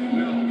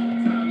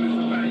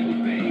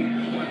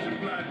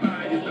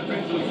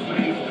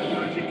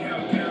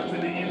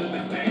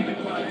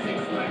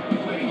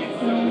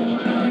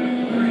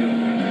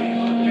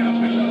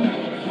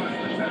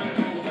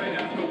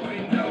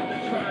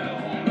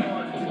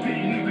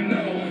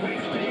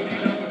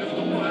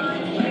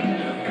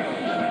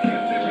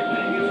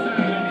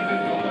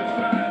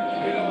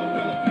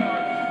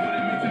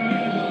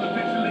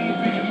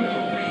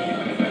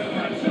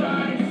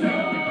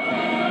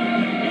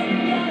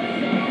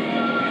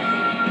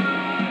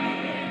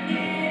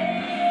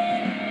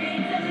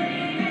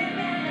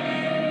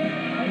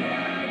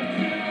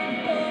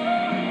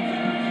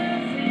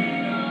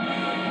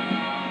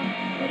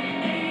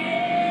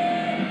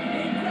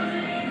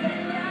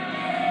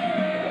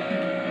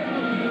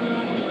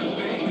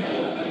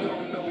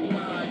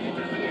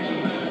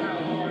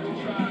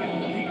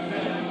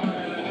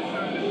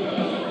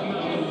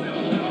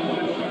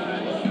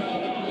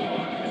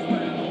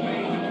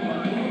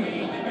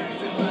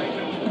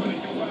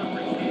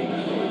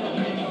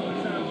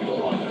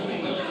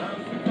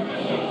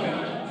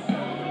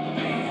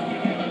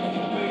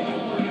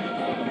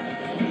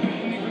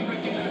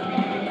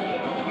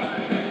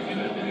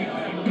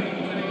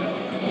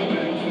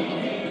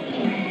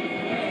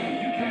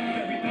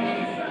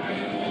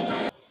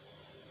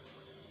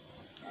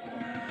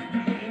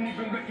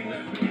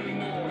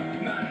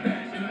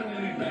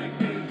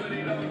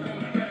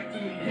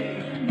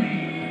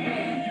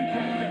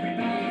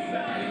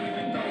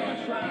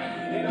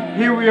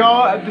 Here we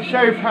are at the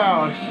safe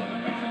house.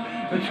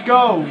 Let's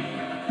go.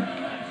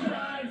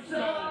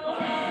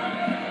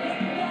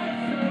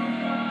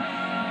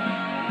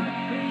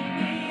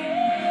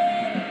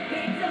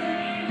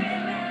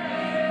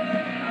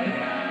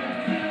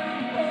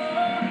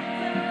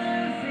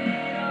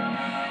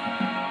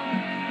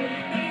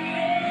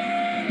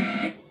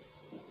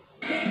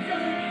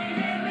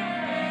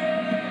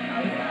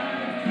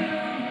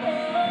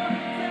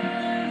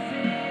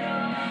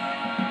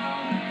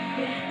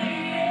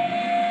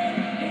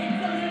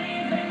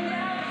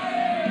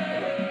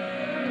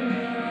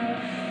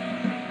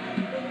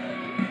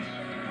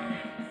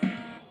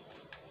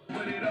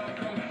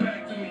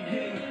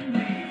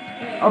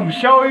 I'm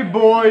sorry,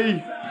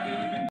 boy.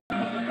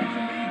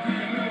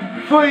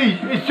 Please,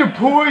 it's the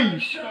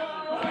police.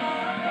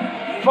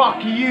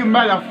 Fuck you,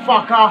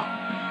 motherfucker.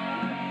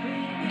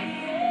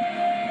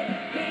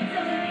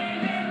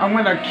 I'm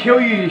gonna kill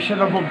you, you son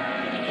of a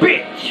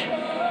bitch.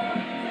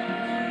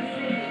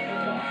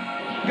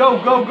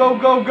 Go, go, go,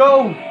 go,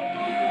 go.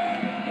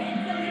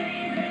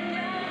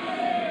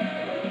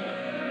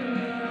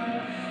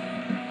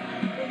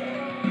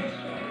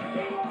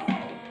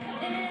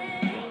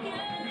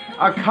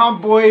 I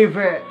can't believe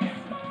it.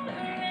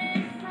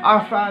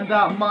 I found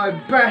out my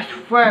best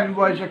friend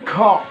was a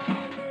cop.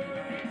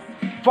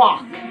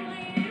 Fuck.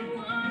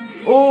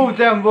 All of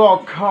them were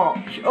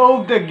cops.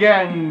 All of the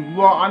gang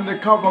were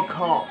undercover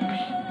cops.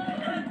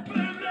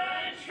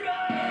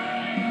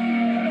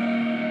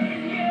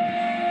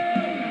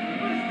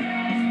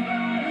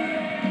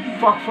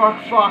 Fuck,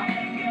 fuck, fuck.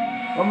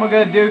 What am I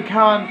gonna do,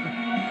 cunt?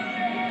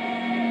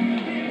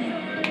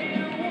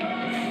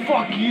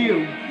 Fuck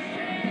you.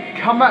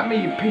 Come at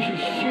me, you piece of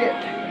shit.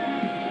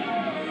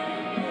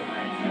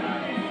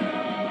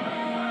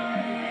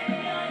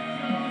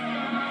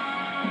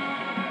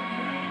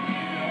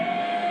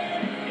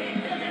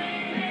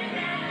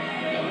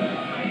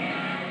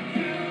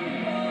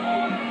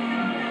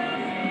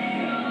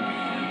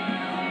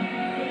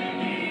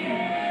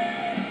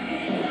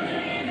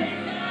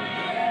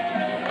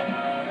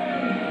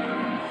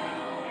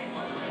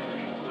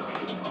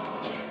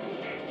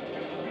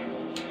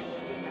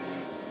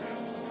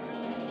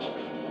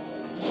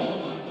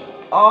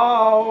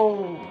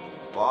 Oh,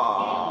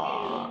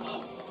 fuck.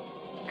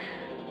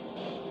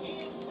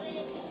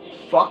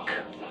 Fuck.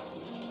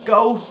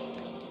 Go.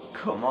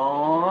 Come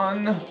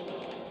on.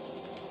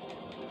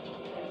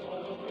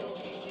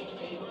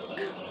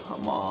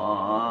 Come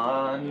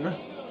on.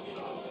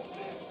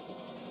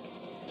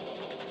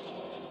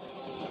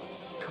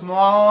 Come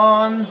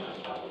on.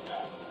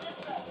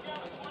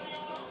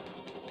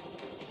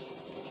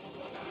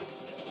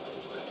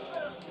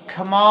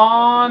 Come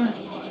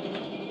on.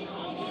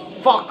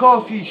 Fuck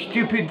off, you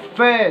stupid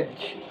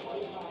feds!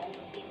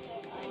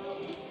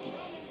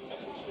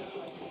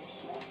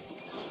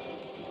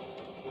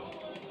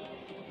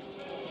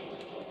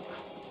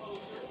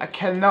 I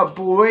cannot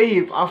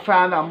believe I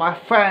found out my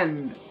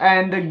friend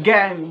and the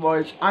gang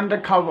was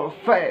undercover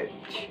feds.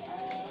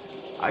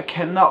 I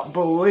cannot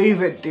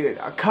believe it, dude.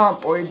 I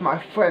can't believe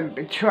my friend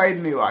betrayed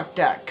me like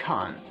that,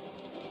 cunt.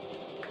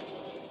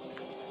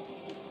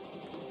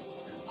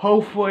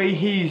 Hopefully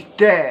he's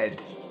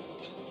dead.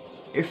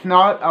 If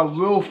not, I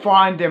will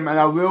find him and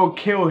I will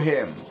kill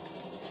him.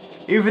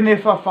 Even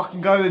if I fucking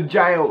go to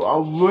jail, I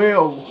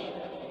will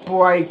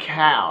break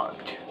out.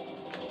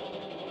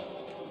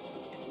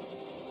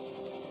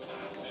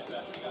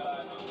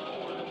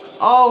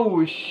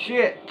 Oh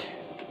shit.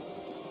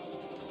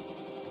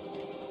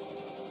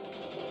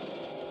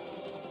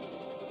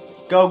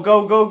 Go,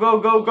 go, go, go,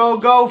 go, go,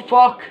 go,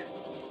 fuck.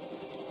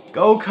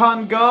 Go,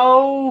 cunt,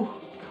 go.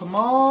 Come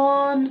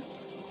on.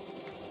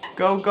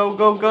 Go, go,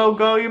 go, go,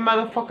 go, you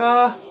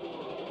motherfucker.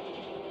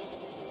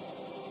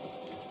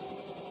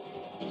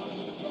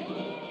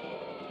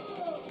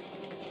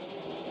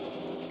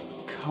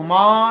 Come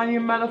on, you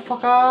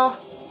motherfucker.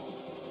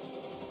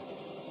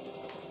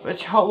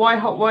 Let's hot way,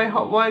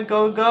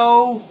 go,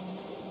 go.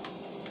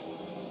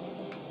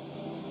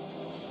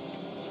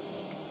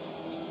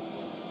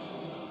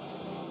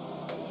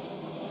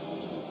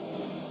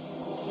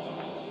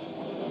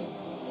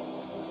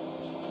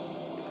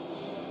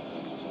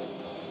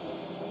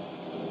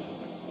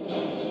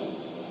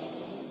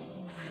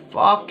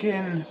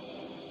 Fucking,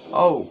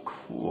 oh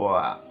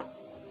crap,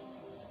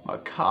 my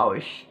car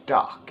is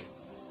stuck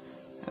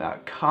and I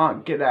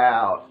can't get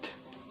out.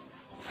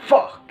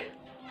 Fuck.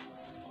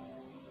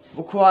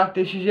 Look like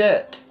this is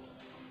it.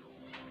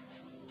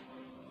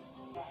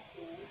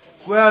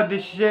 Well,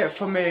 this is it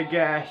for me, I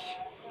guess.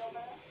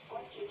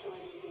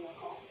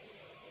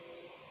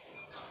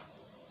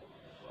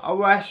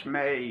 Arrest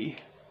me.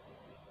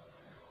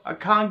 I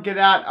can't get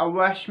out,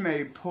 arrest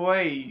me,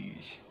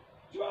 please.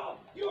 Drop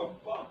your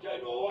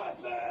fucking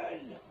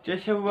weapon!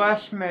 Just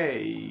arrest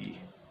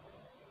me.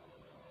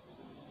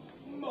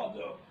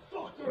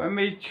 Motherfucker! Let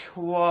me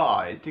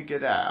try to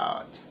get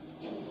out.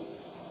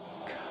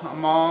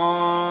 Come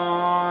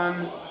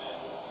on.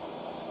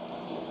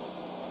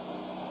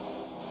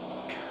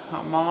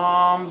 Come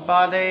on,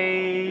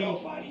 buddy.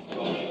 Nobody's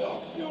going to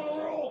your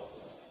funeral!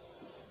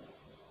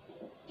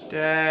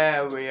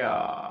 There we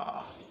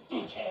are.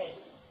 Dickhead!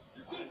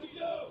 You're good to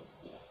go!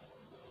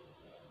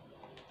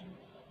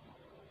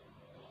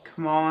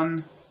 Come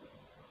on.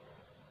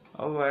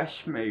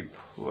 Arrest me,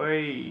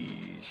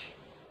 please.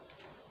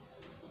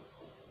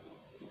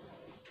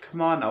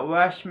 Come on,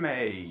 arrest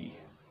me.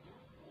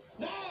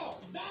 Now!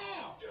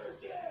 Now! You're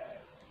dead!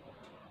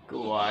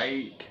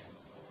 Great.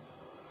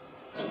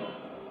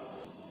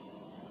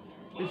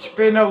 It's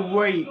been a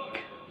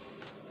week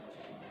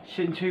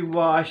since we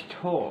last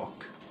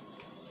talked.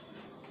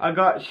 I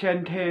got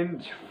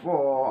sentenced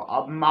for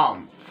a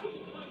month.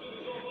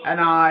 And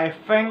I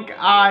think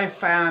I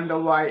found a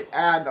way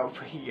out of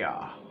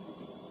here.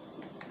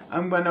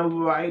 I'm gonna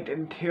wait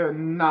until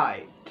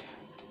night.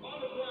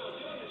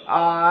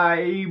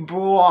 I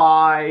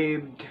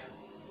bribed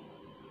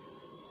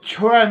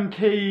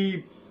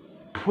 20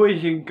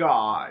 prison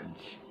guards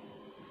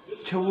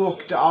to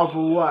look the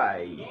other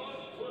way.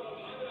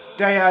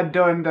 They are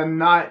doing the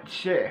night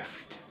shift.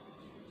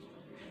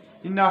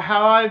 You know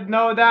how I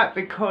know that?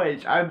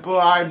 Because I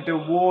bribed the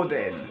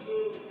warden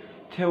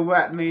to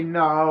let me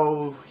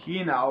know,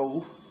 you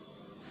know.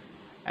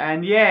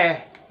 And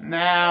yeah,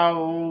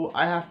 now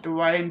I have to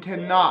wait until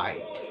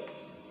night.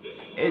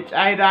 It's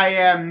 8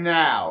 AM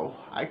now.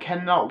 I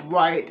cannot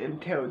wait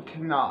until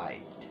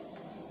tonight.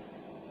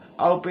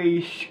 I'll be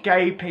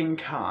escaping,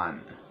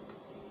 cunt.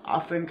 I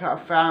think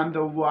I found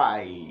a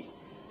way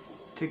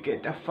to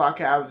get the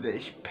fuck out of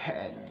this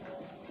pen.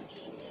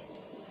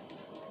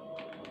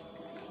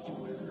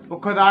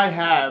 Because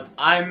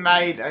I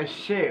made a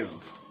sieve.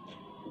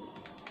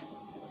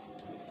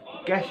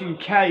 Just in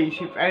case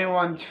if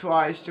anyone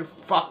tries to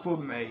fuck with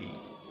me.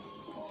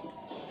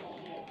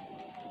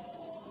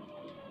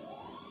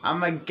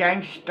 I'm a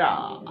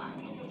gangster.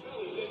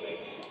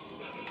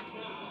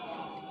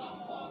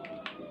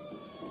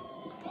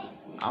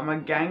 I'm a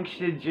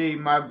gangster G,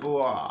 my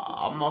boy.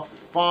 I'm a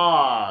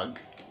fog.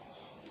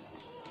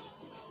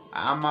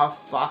 I'm a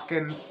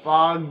fucking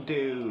fog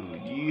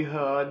dude. You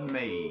heard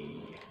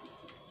me.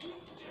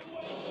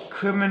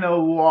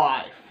 Criminal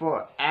life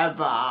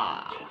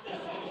forever.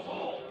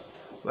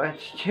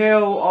 Let's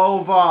chill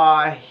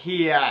over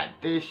here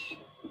at this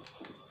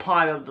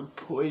part of the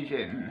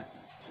prison.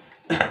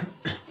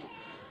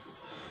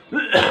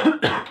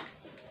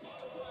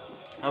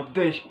 Of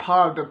this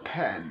part of the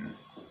pen.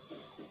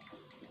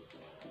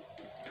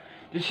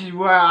 This is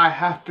where I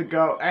have to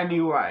go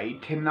anyway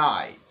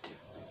tonight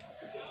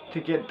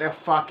to get the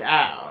fuck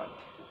out.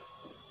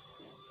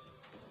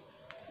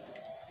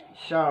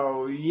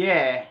 So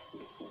yeah.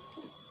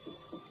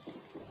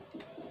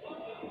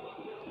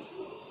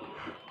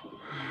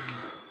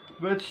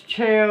 Let's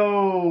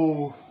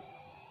chill.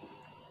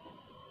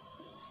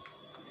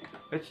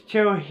 Let's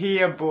chill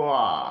here,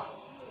 bro.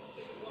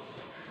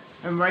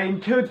 And wait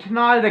until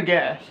tonight, I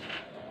guess.